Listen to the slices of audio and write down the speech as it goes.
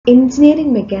Engineering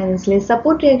mechanics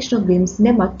support reaction of beams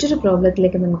ne mattoru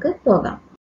problemത്തിലേക്ക് നമുക്ക് പോകാം.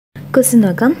 Question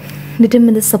നോക്കാം.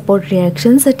 Determine the support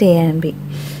reactions at A and B.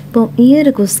 അപ്പോൾ ഈ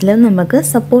ഒരു ക്വസ്റ്റിൽ നമുക്ക്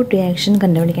സപ്പോർട്ട് റിയാക്ഷൻ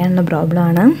കണ്ടുപിടിക്കാനുള്ള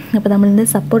പ്രോബ്ലമാണ്. അപ്പോൾ നമ്മളിന്ന്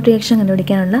സപ്പോർട്ട് റിയാക്ഷൻ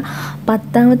കണ്ടുപിടിക്കാനുള്ള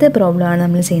 10ാമത്തെ പ്രോബ്ലമാണ്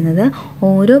നമ്മൾ ചെയ്യുന്നത്.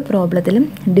 ഓരോ പ്രോബ്ലത്തിലും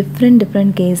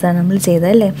ഡിഫറെൻറ്റ് കേസാണ് നമ്മൾ ചെയ്തത്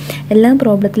അല്ലേ. എല്ലാ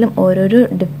പ്രോബ്ലത്തിലും ഓരോരോ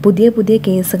പുതിയ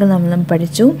കേസുകൾ നമ്മൾ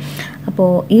പഠിച്ചു. അപ്പോൾ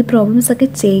ഈ പ്രോബ്ലംസൊക്കെ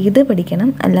ചെയ്ത് പഠിക്കണം,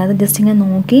 അല്ലാതെ ജസ്റ്റ് ഇങ്ങനെ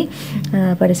നോക്കി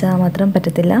പഠിച്ചാൽ മാത്രം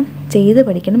പറ്റത്തില്ല. ചെയ്ത്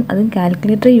പഠിക്കണം, അതും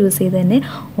കാൽക്കുലേറ്റർ യൂസ് ചെയ്ത് തന്നെ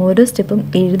ഓരോ സ്റ്റെപ്പും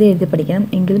എഴുതി പഠിക്കണം.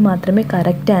 എങ്കിൽ മാത്രമേ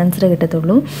കറക്റ്റ് ആൻസർ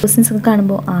കിട്ടത്തുള്ളൂ. ക്വസ്റ്റ്യൻസ് ഒക്കെ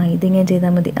കാണുമ്പോൾ ഇതിങ്ങനെ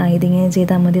ചെയ്താൽ മതി, ഇതിങ്ങനെ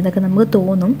ചെയ്താൽ മതി എന്നൊക്കെ നമുക്ക്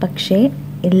തോന്നും. പക്ഷേ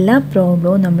എല്ലാ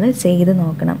പ്രോബ്ലവും നമ്മൾ ചെയ്ത്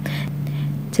നോക്കണം.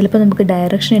 ചിലപ്പോൾ നമുക്ക്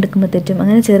ഡയറക്ഷൻ എടുക്കുമ്പോൾ തെറ്റും,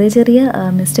 അങ്ങനെ ചെറിയ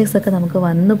മിസ്റ്റേക്സ് ഒക്കെ നമുക്ക്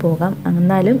വന്നു പോകാം.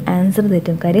 എന്നാലും ആൻസർ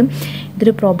തെറ്റും. കാര്യം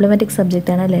ഇതൊരു പ്രോബ്ലമാറ്റിക്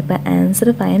സബ്ജക്റ്റാണ് അല്ലേ.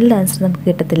 അപ്പോൾ ഫൈനൽ ആൻസർ നമുക്ക്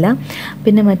കിട്ടത്തില്ല.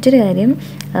 പിന്നെ മറ്റൊരു കാര്യം,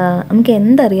 നമുക്ക്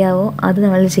എന്തറിയാവോ അത്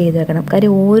നമ്മൾ ചെയ്ത് വെക്കണം.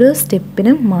 കാര്യം ഓരോ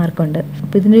സ്റ്റെപ്പിനും മാർക്കുണ്ട്.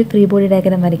 അപ്പോൾ ഇതിനൊരു ഫ്രീ ബോഡി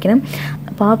ഡയഗ്രാം വരയ്ക്കണം.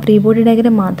 അപ്പോൾ ആ ഫ്രീ ബോഡി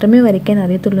ഡയഗ്രാം മാത്രമേ വരയ്ക്കാൻ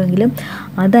അറിയത്തുള്ളൂ എങ്കിലും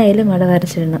അതായാലും അവിടെ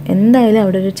വരച്ചിടണം. എന്തായാലും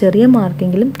അവിടെ ഒരു ചെറിയ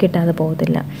മാർക്കെങ്കിലും കിട്ടാതെ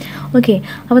പോകത്തില്ല. ഓക്കെ,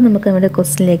 അപ്പോൾ നമുക്ക് നമ്മുടെ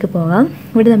ക്വസ്റ്റ്യനിലേക്ക് പോകാം.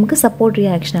 ഇവിടെ നമുക്ക് സപ്പോർട്ട്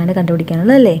റിയാക്ഷനാണ്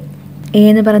കണ്ടുപിടിക്കാനുള്ളത് അല്ലേ. എ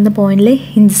എന്ന് പറയുന്ന പോയിന്റിൽ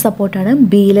ഹിഞ്ച് സപ്പോർട്ടാണ്,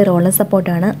 ബിയിൽ റോളർ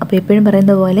സപ്പോർട്ടാണ്. അപ്പോൾ എപ്പോഴും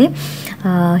പറയുന്ന പോലെ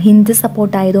ഹിഞ്ച്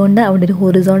സപ്പോർട്ട് ആയതുകൊണ്ട് അവിടെ ഒരു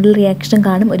ഹൊറിസോണ്ടൽ റിയാക്ഷനും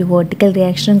കാണും, ഒരു വെർട്ടിക്കൽ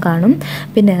റിയാക്ഷനും കാണും.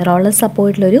 പിന്നെ റോളർ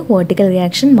സപ്പോർട്ടിലൊരു വെർട്ടിക്കൽ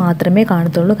റിയാക്ഷൻ മാത്രമേ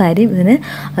കാണത്തുള്ളൂ. കാര്യം ഇതിന്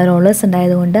റോളേഴ്സ്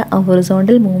ഉണ്ടായതുകൊണ്ട് ആ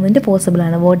horizontal movement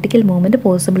പോസിബിളാണ്, vertical movement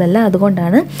possible അല്ല.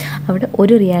 അതുകൊണ്ടാണ് അവിടെ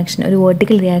ഒരു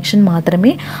വെർട്ടിക്കൽ റിയാക്ഷൻ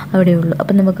മാത്രമേ അവിടെയുള്ളൂ.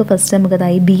 അപ്പം നമുക്ക് ഫസ്റ്റ്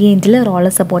ഈ ബി എൻഡിൽ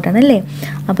റോളർ സപ്പോർട്ടാണ് അല്ലേ.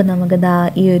 അപ്പം നമുക്കിതാ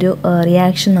ഈ ഒരു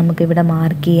റിയാക്ഷൻ നമുക്കിവിടെ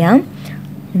മാർക്ക് ചെയ്യാം.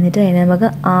 എന്നിട്ട് അതിനെ നമുക്ക്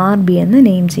RB എന്ന്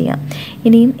നെയിം ചെയ്യാം.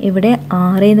 ഇനിയും ഇവിടെ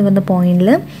RA എന്ന് പറഞ്ഞ പോയിന്റിൽ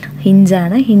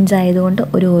ഹിഞ്ചാണ്. ഹിഞ്ചായതുകൊണ്ട്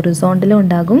ഒരു ഹൊറിസോണ്ടലും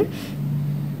ഉണ്ടാകും,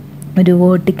 ഒരു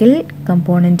വെർട്ടിക്കൽ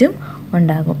കമ്പോണൻറ്റും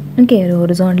ഉണ്ടാകും. ഓക്കെ, ഒരു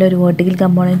ഹൊറിസോണ്ടലും ഒരു വെർട്ടിക്കൽ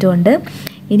കമ്പോണൻറ്റും ഉണ്ട്.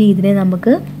 ഇനി ഇതിനെ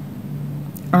നമുക്ക്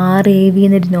RAV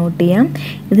എന്ന് ഡിനോട്ട് ചെയ്യാം.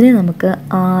 ഇതിനെ നമുക്ക്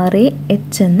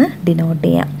RAH എന്ന് ഡിനോട്ട്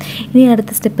ചെയ്യാം. ഇനി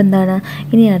അടുത്ത സ്റ്റെപ്പ് എന്താണ്?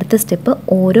 ഇനി അടുത്ത സ്റ്റെപ്പ്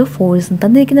ഓരോ ഫോഴ്സും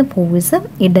തന്നിരിക്കുന്ന ഫോഴ്സ്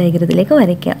ഈ ഡയഗ്രത്തിലേക്ക്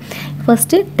വരയ്ക്കുക.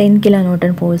 First 10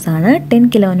 kN ഫോഴ്സാണ്. 10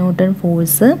 kN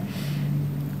force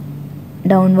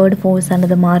downward ഫോഴ്സാണ്,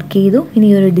 അത് മാർക്ക് ചെയ്തു. ഇനി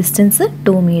ഒരു ഡിസ്റ്റൻസ്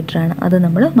 2 മീറ്ററാണ്, അത്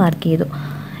നമ്മൾ മാർക്ക് ചെയ്തു.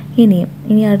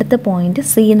 ഇനി അടുത്ത പോയിന്റ്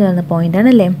സി എന്ന് പറയുന്ന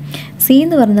പോയിൻ്റാണ് അല്ലേ. സി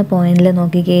എന്ന് പറയുന്ന പോയിന്റിൽ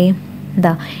നോക്കിക്കേ,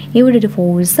 ഇവിടെ ഒരു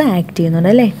ഫോഴ്സ് ആക്ട് ചെയ്യുന്നുണ്ട്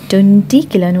അല്ലേ. 20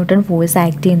 kN ഫോഴ്സ്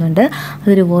ആക്ട് ചെയ്യുന്നുണ്ട്.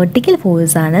 അതൊരു വെർട്ടിക്കൽ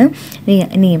ഫോഴ്സാണ്.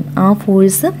 ഇനിയും ആ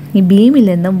ഫോഴ്സ് ഈ ബീമിൽ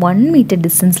നിന്നും 1 മീറ്റർ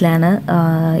ഡിസ്റ്റൻസിലാണ്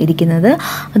ഇരിക്കുന്നത്.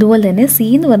 അതുപോലെ തന്നെ സി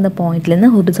എന്ന് പറഞ്ഞ പോയിന്റിൽ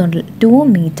നിന്ന് ഹൊറിസോണ്ടൽ 2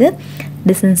 മീറ്റർ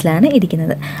ഡിസ്റ്റൻസിലാണ്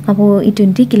ഇരിക്കുന്നത്. അപ്പോൾ ഈ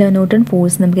 20 kN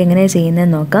ഫോഴ്സ് നമുക്ക് എങ്ങനെയാണ്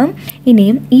ചെയ്യുന്നതെന്ന് നോക്കാം.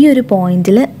 ഇനിയും ഈ ഒരു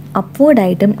പോയിന്റിൽ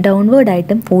അപ്വേർഡായിട്ടും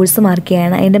ഡൗൺവേർഡായിട്ടും ഫോഴ്സ് മാർക്ക്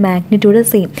ചെയ്യുകയാണ്. അതിൻ്റെ മാഗ്നിറ്റ്യൂഡ്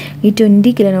സെയിം. ഈ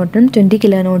 20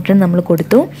 kN നമ്മൾ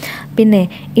കൊടുത്തു. പിന്നെ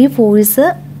ഈ ഫോഴ്സ്,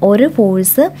 ഒരു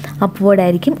ഫോഴ്സ് അപ്വേർഡ്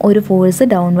ആയിരിക്കും, ഒരു ഫോഴ്സ്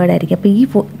ഡൗൺവേർഡ് ആയിരിക്കും. അപ്പോൾ ഈ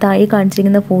താഴെ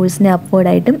കാണിച്ചിരിക്കുന്ന ഫോഴ്സിനെ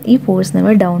അപ്വേർഡായിട്ടും ഈ ഫോഴ്സ്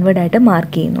നമ്മൾ ഡൗൺവേർഡായിട്ടും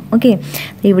മാർക്ക് ചെയ്യുന്നു. ഓക്കെ,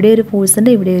 ഇവിടെ ഒരു ഫോഴ്സ്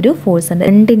ഉണ്ട്, ഇവിടെ ഒരു ഫോഴ്സ് ഉണ്ട്.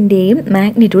 രണ്ടിൻ്റെയും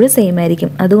മാഗ്നിറ്റ്യൂഡ് സെയിം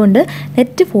ആയിരിക്കും. അതുകൊണ്ട്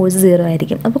നെറ്റ് ഫോഴ്സ് 0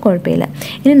 ആയിരിക്കും. അപ്പോൾ കുഴപ്പമില്ല.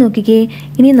 ഇനി നോക്കിക്കേ,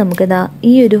 ഇനി നമുക്കിതാ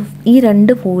ഈ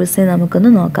രണ്ട് ഫോഴ്സിനെ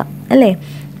നമുക്കൊന്ന് നോക്കാം അല്ലേ.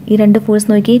 ഈ രണ്ട് ഫോഴ്സ്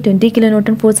നോക്കി, 20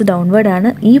 kN ഫോഴ്സ് ഡൗൺവേർഡാണ്,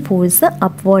 ഈ ഫോഴ്സ്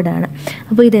അപ്വേർഡാണ്.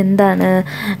 അപ്പോൾ ഇതെന്താണ്?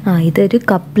 ഇതൊരു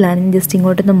കപ്പിളാണ്. ജസ്റ്റ്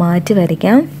ഇങ്ങോട്ടൊന്ന് മാറ്റി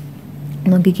വരയ്ക്കാം.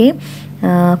 നോക്കിക്കേ,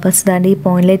 ഫസ്റ്റ് ഈ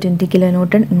പോയിന്റിലെ 20 kN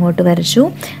ഇങ്ങോട്ട് വരച്ചു.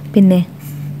 പിന്നെ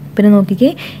നോക്കിക്കേ,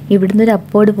 ഇവിടുന്ന് ഒരു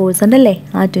അപ്വേർഡ് ഫോഴ്സ് ഉണ്ടല്ലേ.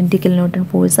 ആ 20 kN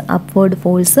ഫോഴ്സ്, അപ്വേർഡ്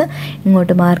ഫോഴ്സ്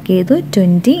ഇങ്ങോട്ട് മാർക്ക് ചെയ്തു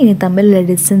 20. ഇനി തമ്മിലുള്ള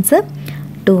ഡിസ്റ്റൻസ്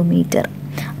 2 മീറ്റർ.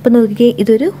 അപ്പോൾ നോക്കിക്കേ,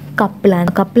 ഇതൊരു കപ്പിളാണ്.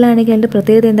 കപ്പിളാണെങ്കിൽ അതിൻ്റെ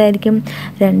പ്രത്യേകത എന്തായിരിക്കും?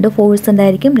 2 ഫോഴ്സ്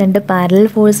ഉണ്ടായിരിക്കും, 2 പാരലൽ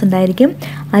ഫോഴ്സ് ഉണ്ടായിരിക്കും.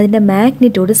 അതിൻ്റെ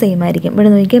മാഗ്നിറ്റ്യൂഡ് സെയിം ആയിരിക്കും. ഇവിടെ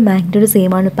നോക്കിയാൽ മാഗ്നിറ്റ്യൂഡ്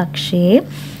സെയിം ആണ്, പക്ഷേ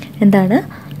എന്താണ്?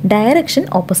 ഡയറക്ഷൻ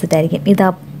ഓപ്പോസിറ്റ് ആയിരിക്കും.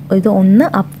 ഇത് ഒന്ന്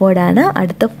അപ്വേർഡാണ്,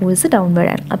 അടുത്ത ഫോഴ്സ്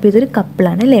ഡൗൺവേർഡാണ്. അപ്പോൾ ഇതൊരു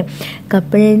കപ്പിളാണ് അല്ലേ.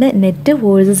 കപ്പിളിൻ്റെ നെറ്റ്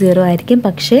ഫോഴ്സ് 0 ആയിരിക്കും,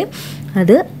 പക്ഷേ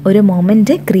അത് ഒരു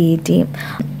മൊമെൻറ്റ് ക്രിയേറ്റ് ചെയ്യും.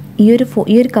 ഈ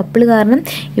ഒരു കപ്പിൾ കാരണം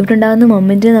ഇവിടെ ഉണ്ടാകുന്ന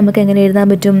മൊമെൻറ്റിന് നമുക്ക് എങ്ങനെ എഴുതാൻ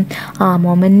പറ്റും?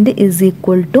 Moment is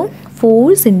equal to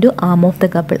force into am of the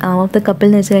couple. Am of the couple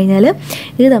എന്ന് വെച്ച് കഴിഞ്ഞാൽ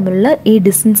ഇത് തമ്മിലുള്ള ഈ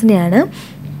ഡിസ്റ്റൻസിനെയാണ്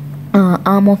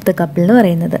ആം ഓഫ് ദ കപ്പിൾ എന്ന്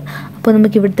പറയുന്നത്. അപ്പോൾ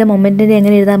നമുക്ക് ഇവിടുത്തെ മൊമെൻറ്റിനെ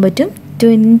എങ്ങനെ എഴുതാൻ പറ്റും?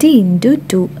 20 ×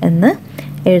 2 എന്ന്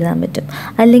എഴുതാൻ പറ്റും.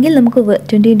 അല്ലെങ്കിൽ നമുക്ക്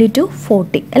 20 × 2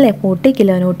 40 അല്ലേ. 40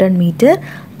 kN മീറ്റർ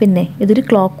പിന്നെ ഇതൊരു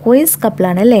ക്ലോക്ക് വൈസ്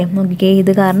കപ്പിളാണ് അല്ലേ. നോക്കിക്കേ,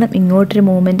 ഇത് കാരണം ഇങ്ങോട്ടൊരു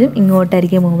മൂവ്മെൻറ്റും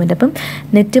ഇങ്ങോട്ടായിരിക്കും മൂവ്മെൻറ്റ്. അപ്പം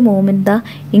നെറ്റ് മൂവ്മെൻറ്റ് ദാ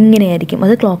ഇങ്ങനെയായിരിക്കും,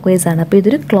 അത് ക്ലോക്ക് വൈസ് ആണ്. അപ്പോൾ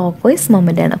ഇതൊരു ക്ലോക്ക് വൈസ്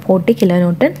മൊമെൻ്റ് ആണ്, 40 kN/m.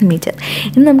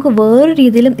 ഇനി നമുക്ക് വേറൊരു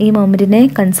രീതിയിലും ഈ മൊമെൻറ്റിനെ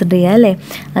കൺസിഡർ ചെയ്യാം അല്ലേ.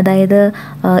 അതായത്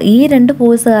ഈ രണ്ട്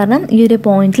ഫോഴ്സ് കാരണം ഈ ഒരു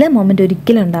പോയിന്റിൽ മൊമെൻറ്റ്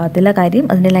ഒരിക്കലും ഉണ്ടാകത്തില്ല. കാര്യം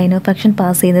അതിൻ്റെ ലൈൻ ഓഫ് ആക്ഷൻ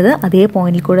പാസ് ചെയ്യുന്നത് അതേ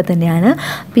പോയിന്റിൽ കൂടെ തന്നെയാണ്.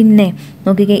 പിന്നെ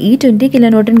നോക്കിക്കേ, ഈ 20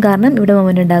 kN കാരണം ഇവിടെ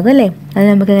മൊമെൻറ്റ് ഉണ്ടാകും അല്ലേ. അത്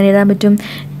നമുക്ക് എങ്ങനെ എഴുതാൻ പറ്റും?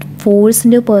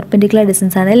 ഫോഴ്സിൻ്റെ പെർപെൻഡിക്കുലർ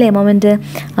ഡിസ്റ്റൻസ് ആണ് അല്ലേ മൊമെൻറ്റ്.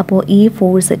 അപ്പോൾ ഈ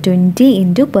ഫോഴ്സ് 20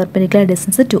 × പെർപെൻഡിക്കുലർ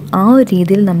ഡിസ്റ്റൻസ് 2, ആ ഒരു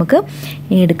രീതിയിൽ നമുക്ക്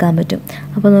എടുക്കാൻ പറ്റും.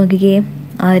 അപ്പോൾ നോക്കിക്കേ,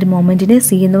 ആ ഒരു മൊമെൻറ്റിനെ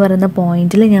സി എന്ന് പറയുന്ന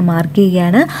പോയിന്റിൽ ഞാൻ മാർക്ക്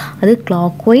ചെയ്യുകയാണ്. അത്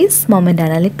ക്ലോക്ക് വൈസ് മൊമെൻ്റ്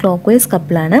ആണ്, അല്ലെങ്കിൽ ക്ലോക്ക് വൈസ്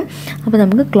കപ്പിളാണ്. അപ്പോൾ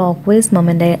നമുക്ക് ക്ലോക്ക് വൈസ്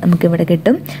മൊമെൻ്റ് നമുക്കിവിടെ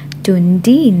കിട്ടും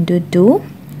 20 × 2,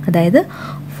 അതായത്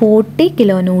 40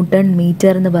 kN/m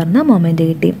എന്ന് പറഞ്ഞ മൊമെൻറ്റ്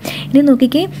കിട്ടി. ഇനി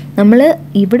നോക്കിക്കേ, നമ്മൾ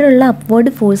ഇവിടെയുള്ള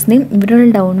അപ്വേർഡ് ഫോഴ്സിനെയും ഇവിടെയുള്ള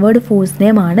ഡൗൺവേർഡ്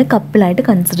ഫോഴ്സിനെയും ആണ് കപ്പിളായിട്ട്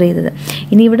കൺസിഡർ ചെയ്തത്.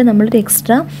 ഇനി ഇവിടെ നമ്മളൊരു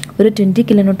എക്സ്ട്രാ ഒരു 20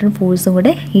 kN ഫോഴ്സും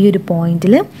കൂടെ ഈ ഒരു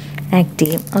പോയിന്റിൽ ആക്ട്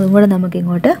ചെയ്യും. അതും കൂടെ നമുക്ക്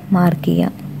ഇങ്ങോട്ട് മാർക്ക്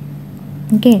ചെയ്യാം.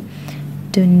 Okay,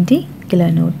 20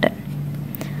 kN.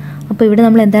 അപ്പോൾ ഇവിടെ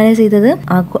നമ്മൾ എന്താണ് ചെയ്തത്?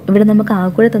 ഇവിടെ നമുക്ക്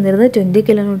ആകൂടെ തന്നിരുന്നത് 20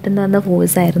 kN എന്ന് പറഞ്ഞ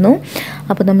ഫോഴ്സ് ആയിരുന്നു.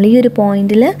 അപ്പോൾ നമ്മൾ ഈ ഒരു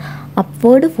പോയിന്റിൽ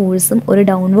അപ്വേർഡ് ഫോഴ്സും ഒരു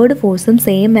ഡൗൺവേർഡ് ഫോഴ്സും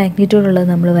സെയിം മാഗ്നിറ്റ്യൂഡ് ഉള്ളത്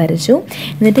നമ്മൾ വരച്ചു.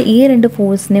 എന്നിട്ട് ഈ രണ്ട്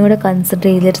ഫോഴ്സിനെ കൂടെ കൺസിഡർ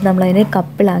ചെയ്തിട്ട് നമ്മളതിനെ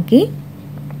കപ്പിളാക്കി.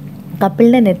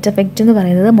 കപ്പിളിൻ്റെ നെറ്റ് എഫക്റ്റ് എന്ന്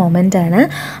പറയുന്നത് മൊമെൻ്റ് ആണ്.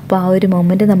 അപ്പോൾ ആ ഒരു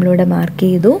മൊമെൻറ്റ് നമ്മളിവിടെ മാർക്ക്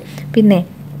ചെയ്തു. പിന്നെ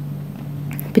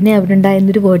അവിടെ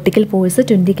ഉണ്ടായിരുന്നൊരു വെർട്ടിക്കൽ ഫോഴ്സ്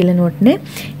 20 kN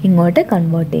ഇങ്ങോട്ട്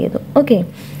കൺവേർട്ട് ചെയ്തു. ഓക്കെ,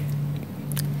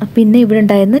 പിന്നെ ഇവിടെ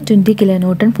ഉണ്ടായിരുന്ന 20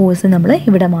 kN ഫോഴ്സ് നമ്മൾ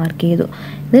ഇവിടെ മാർക്ക് ചെയ്തു.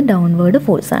 ഇത് ഡൗൺവേർഡ്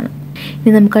ഫോഴ്സാണ്.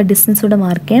 ഇനി നമുക്ക് ആ ഡിസ്റ്റൻസ് കൂടെ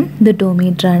മാർക്ക് ചെയ്യാം. ഇത് 2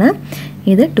 മീറ്റർ ആണ്,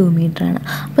 ഇത് 2 മീറ്റർ ആണ്.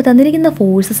 അപ്പോൾ തന്നിരിക്കുന്ന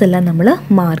ഫോഴ്സസ് എല്ലാം നമ്മൾ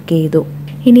മാർക്ക് ചെയ്തു.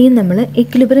 ഇനിയും നമ്മൾ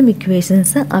ഇക്വിലിബ്രിയം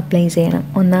ഇക്വേഷൻസ് അപ്ലൈ ചെയ്യണം.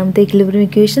 ഒന്നാമത്തെ equilibrium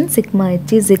equation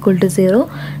σH = 0,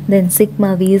 then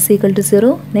σV =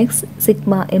 0, next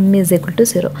σM =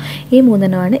 0. ഈ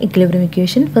മൂന്നെണ്ണമാണ് equilibrium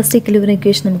equation. First equilibrium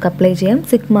equation നമുക്ക് അപ്ലൈ ചെയ്യാം.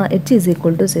 σH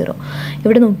 = 0.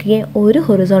 ഇവിടെ നോക്കിയേ, ഒരു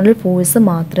ഹൊറിസോണ്ടൽ ഫോഴ്സ്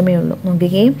മാത്രമേ ഉള്ളൂ.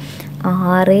 നോക്കിയേ,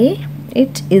 RAH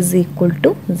 =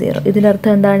 0. ഇതിൻ്റെ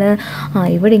അർത്ഥം എന്താണ്?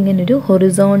 ഇവിടെ ഇങ്ങനൊരു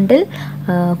ഹൊറിസോണ്ടൽ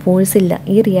ഫോഴ്സ് ഇല്ല,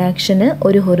 ഈ റിയാക്ഷന്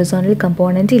ഒരു ഹൊറിസോണ്ടൽ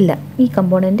കമ്പോണൻറ്റ് ഇല്ല. ഈ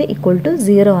കമ്പോണൻറ്റ്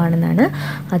 =0 ആണെന്നാണ്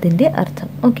അതിൻ്റെ അർത്ഥം.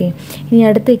 ഓക്കെ, ഇനി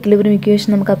അടുത്ത ഇക്വിലിബ്രിയം ഇക്വേഷൻ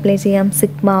നമുക്ക് അപ്ലൈ ചെയ്യാം.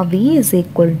 σV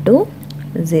 =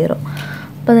 0.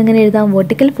 അപ്പോൾ അതെങ്ങനെ എഴുതാം?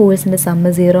 വെർട്ടിക്കൽ ഫോഴ്സിൻ്റെ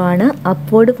സമ്മ് 0 ആണ്.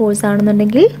 അപ്വേർഡ് ഫോഴ്സ്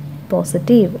ആണെന്നുണ്ടെങ്കിൽ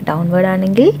പോസിറ്റീവ്, ഡൗൺവേർഡ്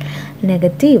ആണെങ്കിൽ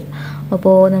നെഗറ്റീവ്.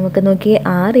 അപ്പോൾ നമുക്ക് നോക്കിയേ,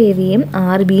 RAVയും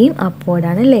RBയും അപ്വേർഡ്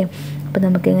ആണല്ലേ. അപ്പോൾ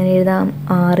നമുക്ക് എങ്ങനെ എഴുതാം?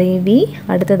 RAV,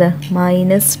 അടുത്തത്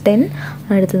 -10,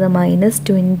 അടുത്തത്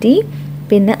 -20,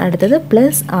 പിന്നെ അടുത്തത്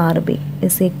 +RB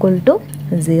 =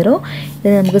 0.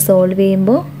 ഇത് നമുക്ക് സോൾവ്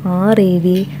ചെയ്യുമ്പോൾ RAV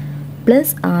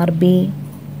 + RB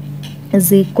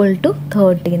 =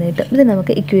 30 എന്ന് കിട്ടും. ഇത്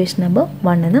നമുക്ക് ഇക്വേഷൻ നമ്പർ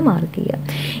 1 എന്ന് മാർക്ക് ചെയ്യാം.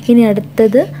 ഇനി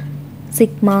അടുത്തത്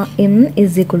σM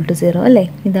 = 0 അല്ലേ.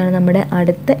 ഇതാണ് നമ്മുടെ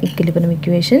അടുത്ത ഇക്വിലിബ്രിയം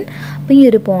ഇക്വേഷൻ. അപ്പോൾ ഈ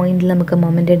ഒരു പോയിന്റിൽ നമുക്ക്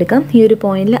മൊമെൻ്റ് എടുക്കാം. ഈ ഒരു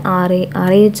പോയിന്റിൽ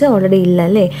RH ഓൾറെഡി ഇല്ല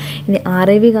അല്ലേ. ഇനി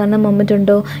RAV കാരണം മൊമെൻ്റ്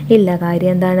ഉണ്ടോ? ഇല്ല.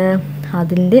 കാര്യം എന്താണ്?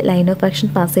 അതിൻ്റെ ലൈൻ ഓഫ് ആക്ഷൻ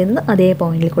പാസ് ചെയ്യുന്നത് അതേ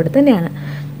പോയിന്റിൽ കൂടെ തന്നെയാണ്.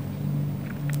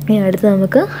 ഇനി അടുത്ത്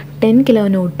നമുക്ക് 10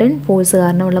 kN ഫോഴ്സ്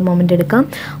കാരണമുള്ള മൊമെൻ്റ് എടുക്കാം.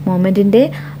 മൊമെൻറ്റിൻ്റെ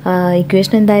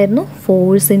ഇക്വേഷൻ എന്തായിരുന്നു?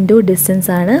 ഫോഴ്സ് ×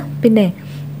 ഡിസ്റ്റൻസ് ആണ്. പിന്നെ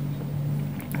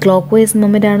ക്ലോക്ക് വൈസ്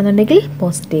മൊമെൻ്റ് ആണെന്നുണ്ടെങ്കിൽ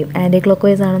പോസിറ്റീവ്, ആൻറ്റി ക്ലോക്ക്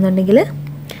വൈസ് ആണെന്നുണ്ടെങ്കിൽ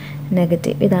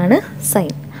നെഗറ്റീവ്. ഇതാണ്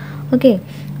സൈൻ. ഓക്കെ,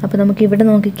 അപ്പോൾ നമുക്കിവിടെ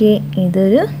നോക്കിക്കേ,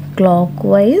 ഇതൊരു ക്ലോക്ക്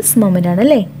വൈസ് മൊമെൻ്റ്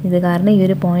ആണല്ലേ. ഇത് കാരണം ഈ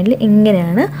ഒരു പോയിന്റിൽ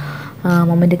ഇങ്ങനെയാണ്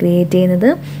മൊമെൻ്റ് ക്രിയേറ്റ് ചെയ്യുന്നത്.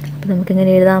 അപ്പോൾ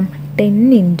നമുക്കിങ്ങനെ എഴുതാം 10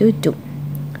 × 2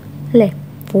 അല്ലേ,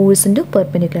 ഫോഴ്സ് ×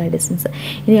 പെർപെൻഡിക്കുലർ ഡിസ്റ്റൻസ്.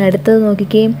 ഇനി അടുത്തത്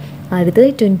നോക്കിക്കേ, അടുത്തത്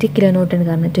 20 kN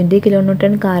കാരണം 20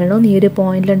 kN കാരണം ഈ ഒരു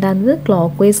പോയിന്റിൽ ഉണ്ടാകുന്നത്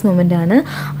ക്ലോക്ക് വൈസ് മൊമെൻ്റ് ആണ്.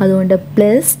 അതുകൊണ്ട്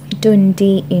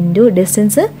 +20 ×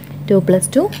 ഡിസ്റ്റൻസ് 2 +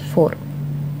 2 4.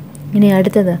 ഇനി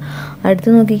അടുത്തത്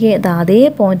നോക്കിക്കേ, അതേ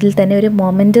പോയിന്റിൽ തന്നെ ഒരു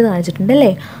മൊമെൻ്റ്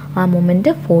കാണിച്ചിട്ടുണ്ടല്ലേ. ആ മൊമെൻ്റ്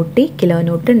 40 kN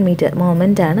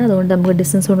മൊമെൻ്റ് ആണ്. അതുകൊണ്ട് നമുക്ക്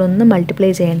ഡിസ്റ്റൻസ് കൊണ്ട് ഒന്നും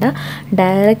മൾട്ടിപ്ലൈ ചെയ്യേണ്ട,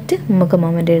 ഡയറക്റ്റ് നമുക്ക്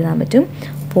മൊമെൻ്റ് എഴുതാൻ പറ്റും.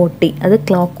 40, അത്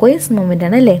ക്ലോക്ക് വൈസ് മൊമെൻ്റ്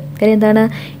ആണ് അല്ലേ. കാര്യം എന്താണ്?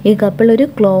 ഈ കപ്പിൾ ഒരു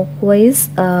ക്ലോക്ക് വൈസ്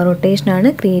റൊട്ടേഷനാണ്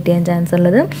ക്രിയേറ്റ് ചെയ്യാൻ ചാൻസ്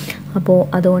ഉള്ളത്. അപ്പോൾ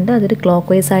അതുകൊണ്ട് അതൊരു ക്ലോക്ക്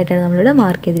വൈസ് ആയിട്ടാണ് നമ്മളിവിടെ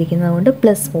മാർക്ക് ചെയ്തിരിക്കുന്നത്. അതുകൊണ്ട്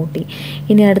 +40.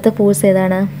 ഇനി അടുത്ത ഫോഴ്സ്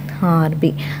ഏതാണ്? RB.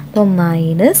 അപ്പോൾ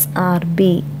 -RB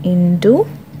 ×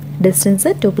 ഡിസ്റ്റൻസ്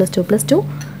 2 + 2 + 2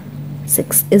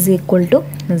 6 =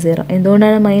 0.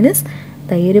 എന്തുകൊണ്ടാണ് മൈനസ്?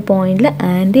 ഈ ഒരു പോയിന്റിൽ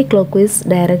ആൻറ്റി ക്ലോക്ക് വൈസ്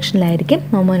ഡയറക്ഷനിലായിരിക്കും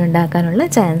മൊമെൻ്റ് ഉണ്ടാക്കാനുള്ള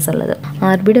ചാൻസ് ഉള്ളത്.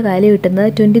 RBയുടെ വാല്യൂ കിട്ടുന്നത്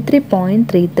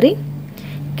 23.33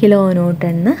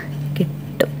 kN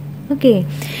കിട്ടും. ഓക്കെ,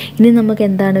 ഇനി നമുക്ക്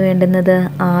എന്താണ് വേണ്ടുന്നത്?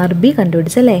 R B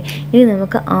കണ്ടുപിടിച്ചല്ലേ. ഇനി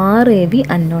നമുക്ക് ആർ എ വി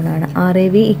അൺനോൺ ആണ്. R A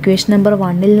V equation number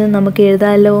 1 നിന്ന് നമുക്ക്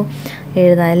എഴുതാമല്ലോ.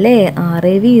 എഴുതാമല്ലേ? R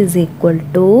A V is equal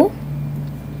to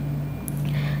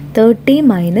 30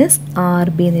 minus R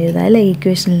B എന്ന് എഴുതാം അല്ലേ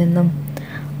ഇക്വേഷനിൽ നിന്നും.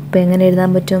 അപ്പോൾ എങ്ങനെ എഴുതാൻ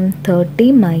പറ്റും? 30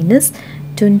 മൈനസ്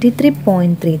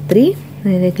 23.33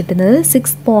 കിട്ടുന്നത്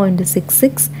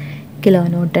 6.66 കിലോ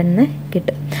ന്യൂട്ടൺ എന്ന്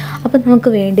കിട്ടും. അപ്പോൾ നമുക്ക്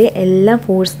വേണ്ടി എല്ലാ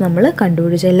ഫോഴ്സ് നമ്മൾ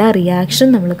കണ്ടുപിടിച്ചു, എല്ലാ റിയാക്ഷൻ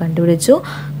നമ്മൾ കണ്ടുപിടിച്ചു.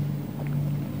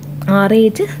 ആർ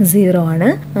എച്ച് 0 ആണ്.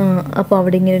 അപ്പോൾ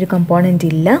അവിടെ ഇങ്ങനെ ഒരു കമ്പോണൻറ്റ്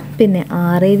ഇല്ല. പിന്നെ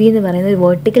ആർ എ വി എന്ന് പറയുന്ന ഒരു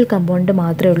വെർട്ടിക്കൽ കമ്പോണൻറ്റ്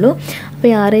മാത്രമേ ഉള്ളൂ. അപ്പോൾ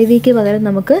ഈ ആർ എ വിക്ക് പകരം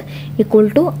നമുക്ക് ഈക്വൽ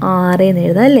ടു ആർ എ എന്ന്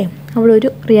എഴുതാം അല്ലേ. അവിടെ ഒരു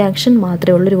റിയാക്ഷൻ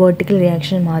മാത്രമേ ഉള്ളൂ, ഒരു വെർട്ടിക്കൽ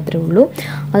റിയാക്ഷൻ മാത്രമേ ഉള്ളൂ.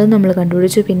 അത് നമ്മൾ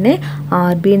കണ്ടുപിടിച്ചു. പിന്നെ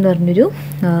ആർ ബി എന്ന് പറഞ്ഞൊരു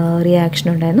റിയാക്ഷൻ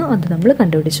ഉണ്ടായിരുന്നു, അത് നമ്മൾ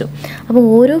കണ്ടുപിടിച്ചു. അപ്പോൾ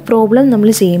ഓരോ പ്രോബ്ലം നമ്മൾ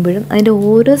ചെയ്യുമ്പോഴും അതിൻ്റെ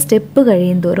ഓരോ സ്റ്റെപ്പ്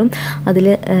കഴിയും തോറും അതിൽ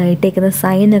ഇട്ടേക്കുന്ന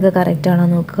സൈനൊക്കെ കറക്റ്റാണോ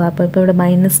നോക്കുക. അപ്പോൾ ഇപ്പോൾ ഇവിടെ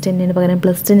 -10 പകരം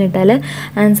 +10 ഇട്ടാൽ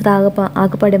ആൻസർ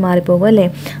ആകെപ്പാടെ മാറിപ്പോകും അല്ലേ,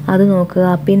 അത് നോക്കുക.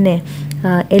 പിന്നെ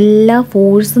എല്ലാ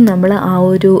ഫോഴ്സും നമ്മൾ ആ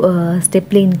ഒരു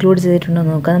സ്റ്റെപ്പിൽ ഇൻക്ലൂഡ് ചെയ്തിട്ടുണ്ടോ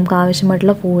നോക്കുക. നമുക്ക്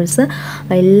ആവശ്യമായിട്ടുള്ള ഫോഴ്സ്,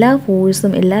 എല്ലാ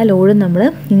ഫോഴ്സും എല്ലാ ലോഡും നമ്മൾ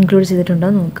ഇൻക്ലൂഡ് ചെയ്തിട്ടുണ്ടോ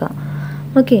നോക്കുക.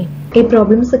 ഓക്കെ, ഈ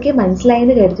പ്രോബ്ലംസ് ഒക്കെ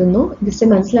മനസ്സിലായെന്ന് കരുതുന്നു. ജസ്റ്റ്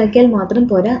മനസ്സിലാക്കിയാൽ മാത്രം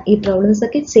പോരാ, ഈ പ്രോബ്ലംസ്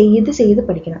ഒക്കെ ചെയ്ത്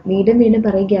പഠിക്കണം. വീണ്ടും വീണ്ടും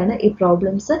പറയുകയാണ്, ഈ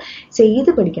പ്രോബ്ലംസ്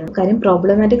ചെയ്ത് പഠിക്കണം. കാര്യം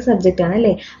പ്രോബ്ലമാറ്റിക് സബ്ജക്റ്റ് ആണ്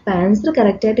അല്ലേ. അപ്പോൾ ആൻസർ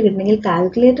കറക്റ്റായിട്ട് കിട്ടണമെങ്കിൽ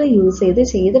കാൽക്കുലേറ്റർ യൂസ്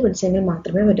ചെയ്ത് പഠിച്ചെങ്കിൽ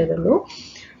മാത്രമേ പറ്റത്തുള്ളൂ.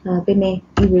 പിന്നെ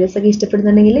ഈ വീഡിയോസ് ഒക്കെ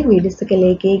ഇഷ്ടപ്പെടുന്നുണ്ടെങ്കിൽ വീഡിയോസ് ഒക്കെ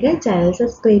ലൈക്ക് ചെയ്യുക, ചാനൽ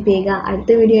സബ്സ്ക്രൈബ് ചെയ്യുക.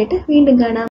 അടുത്ത വീഡിയോ ആയിട്ട് വീണ്ടും കാണാം.